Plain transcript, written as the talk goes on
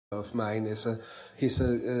of mine. He's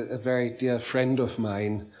a very dear friend of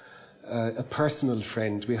mine, a personal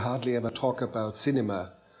friend. We hardly ever talk about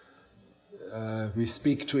cinema. We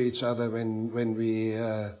speak to each other when we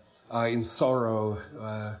are in sorrow,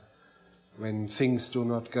 when things do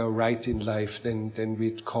not go right in life, then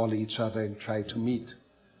we call each other and try to meet.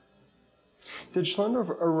 Did Schlender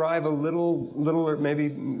arrive a little or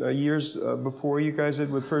maybe years before you guys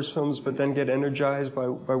did with first films, but then get energized by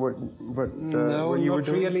what you were doing? No, not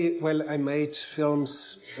really. Well, I made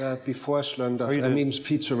films before Schlender. I mean,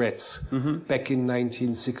 featurettes, back in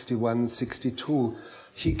 1961, 62.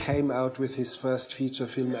 He came out with his first feature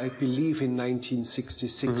film, I believe, in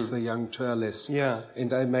 1966, The Young Turles. Yeah.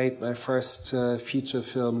 And I made my first feature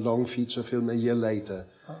film, long feature film, a year later,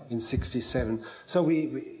 in 67. So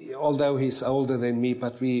although he's older than me,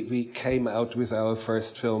 but we came out with our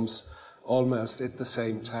first films almost at the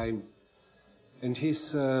same time. And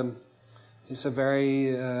he's a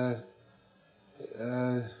very,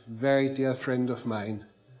 very dear friend of mine.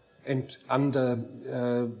 And under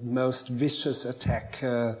most vicious attack,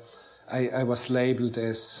 I was labeled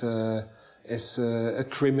as a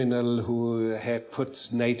criminal who had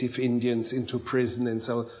put native Indians into prison, and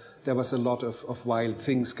so there was a lot of wild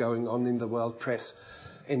things going on in the world press.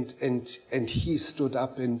 And he stood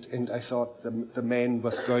up, and I thought the man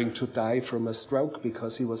was going to die from a stroke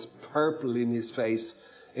because he was purple in his face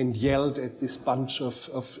and yelled at this bunch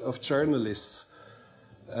of journalists.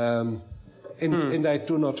 And I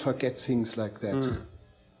do not forget things like that.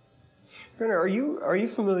 Werner, are you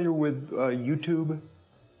familiar with YouTube?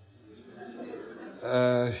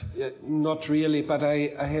 Not really, but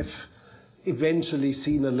I have eventually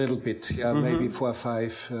seen a little bit. Yeah, maybe 4 or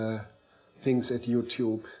 5 things at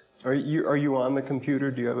YouTube. Are you on the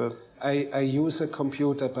computer? Do you have a? I use a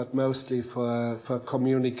computer, but mostly for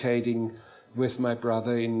communicating with my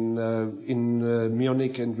brother in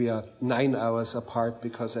Munich, and we are 9 hours apart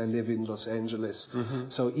because I live in Los Angeles.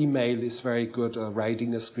 So email is very good, or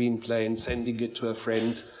writing a screenplay and sending it to a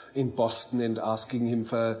friend in Boston and asking him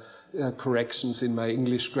for corrections in my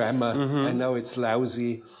English grammar. I know it's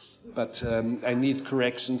lousy, but I need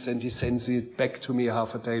corrections, and he sends it back to me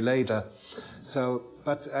half a day later. So,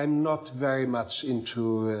 but I'm not very much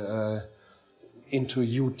into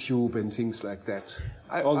YouTube and things like that.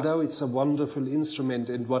 Although it's a wonderful instrument,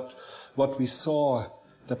 and what we saw,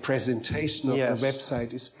 the presentation of the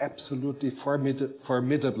website is absolutely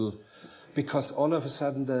formidable, because all of a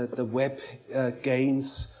sudden the web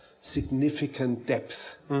gains significant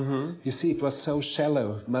depth. You see, it was so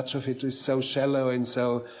shallow. Much of it is so shallow and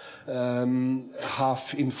so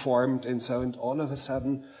half-informed, and all of a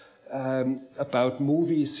sudden about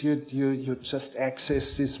movies, you just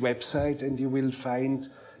access this website, and you will find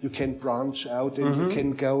you can branch out, and you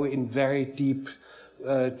can go in very deep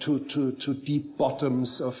to deep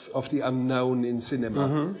bottoms of the unknown in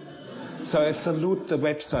cinema. So I salute the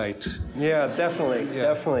website. Yeah, definitely,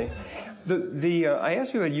 definitely. I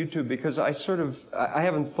asked you about YouTube because I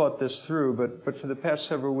haven't thought this through, but for the past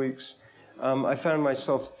several weeks, I found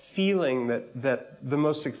myself feeling that the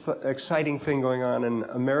most exciting thing going on in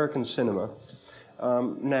American cinema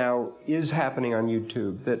now is happening on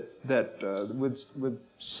YouTube. That with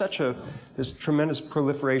such this tremendous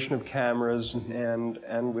proliferation of cameras, and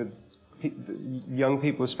with young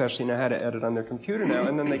people especially know how to edit on their computer now,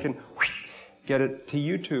 and then they can get it to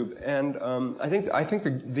YouTube. And I think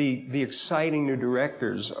the exciting new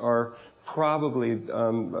directors are probably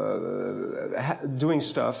doing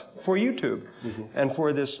stuff for YouTube and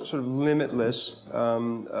for this sort of limitless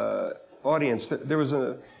audience. There was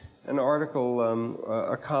an article,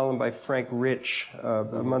 a column by Frank Rich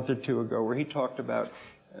a month or two ago, where he talked about,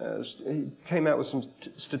 he came out with some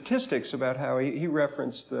statistics about how he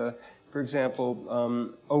referenced, for example,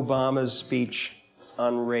 Obama's speech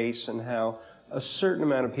on race, and how a certain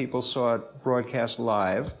amount of people saw it broadcast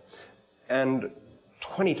live, and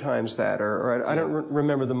 20 times that, or I don't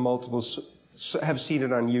remember the multiples, have seen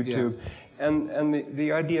it on YouTube. Yeah. And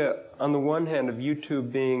the idea, on the one hand, of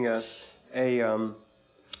YouTube being a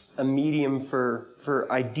medium for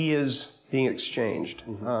ideas being exchanged.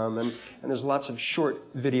 And there's lots of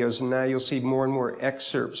short videos, and now you'll see more and more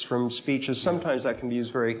excerpts from speeches. Sometimes that can be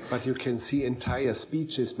used very... But you can see entire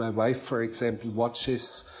speeches. My wife, for example,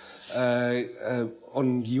 watches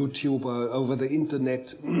on YouTube or over the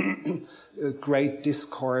internet a great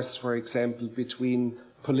discourse, for example, between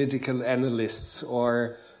political analysts,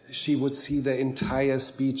 or she would see the entire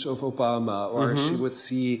speech of Obama, or she would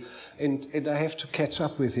see, and I have to catch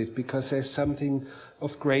up with it, because there's something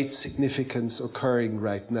of great significance occurring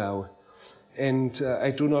right now. And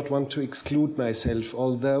I do not want to exclude myself,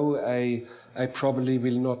 although I probably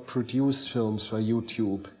will not produce films for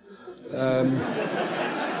YouTube.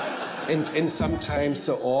 And sometimes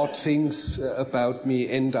the odd things about me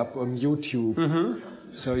end up on YouTube.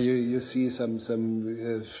 So you see some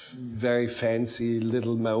very fancy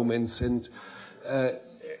little moments, and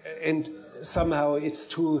somehow it's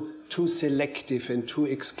too selective and too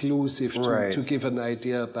exclusive to give an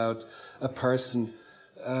idea about a person.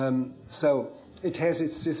 So it has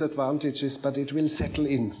its disadvantages, but it will settle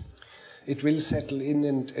in. It will settle in,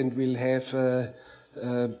 and we'll have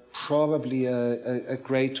probably a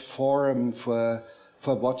great forum for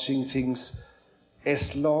watching things,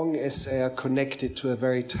 as long as they are connected to a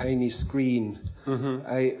very tiny screen.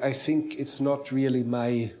 I think it's not really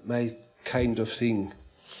my kind of thing.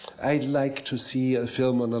 I'd like to see a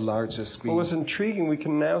film on a larger screen. Well, it's intriguing. We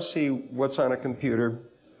can now see what's on a computer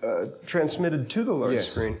transmitted to the large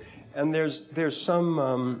screen. And there's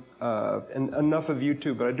some, enough of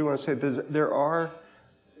YouTube, but I do want to say there are,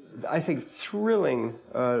 I think, thrilling,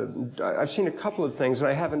 I've seen a couple of things, and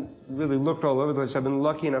I haven't really looked all over the place. I've been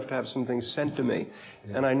lucky enough to have some things sent to me.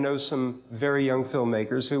 And I know some very young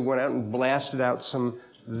filmmakers who went out and blasted out some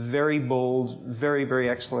very bold, very, very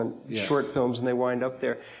excellent short films, and they wind up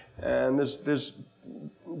there. And there's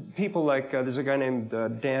people like, there's a guy named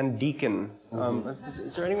Dan Deacon.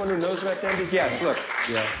 Is there anyone who knows about Dan Deacon? Yes, look.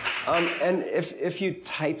 And if you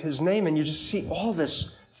type his name in, you just see all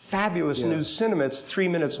this fabulous new cinema. It's 3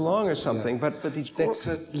 minutes long or something, but these... That's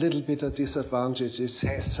a little bit of disadvantage. It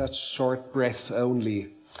has such short breath only.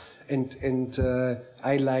 And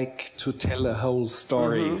I like to tell a whole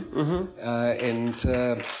story.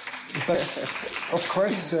 But of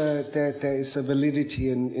course, there is a validity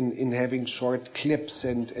in having short clips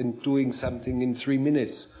and doing something in 3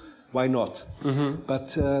 minutes. Why not?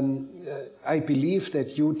 But I believe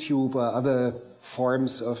that YouTube or other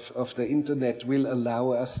forms of the internet will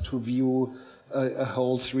allow us to view a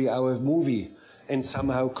whole 3-hour movie and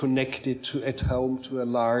somehow connect it at home to a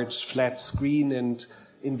large flat screen and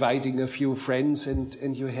inviting a few friends,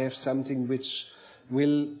 and you have something which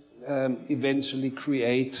will eventually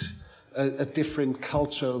create a different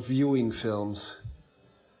culture of viewing films.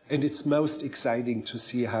 And it's most exciting to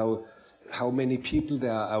see how many people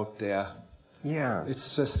there are out there. Yeah.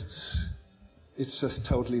 It's just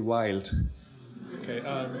totally wild. Okay,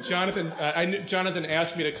 Jonathan, Jonathan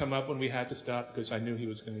asked me to come up when we had to stop because I knew he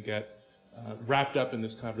was going to get wrapped up in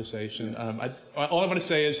this conversation. All I want to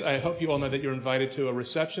say is I hope you all know that you're invited to a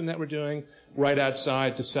reception that we're doing right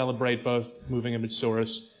outside to celebrate both Moving Image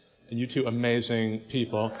Source and you two amazing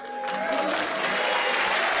people.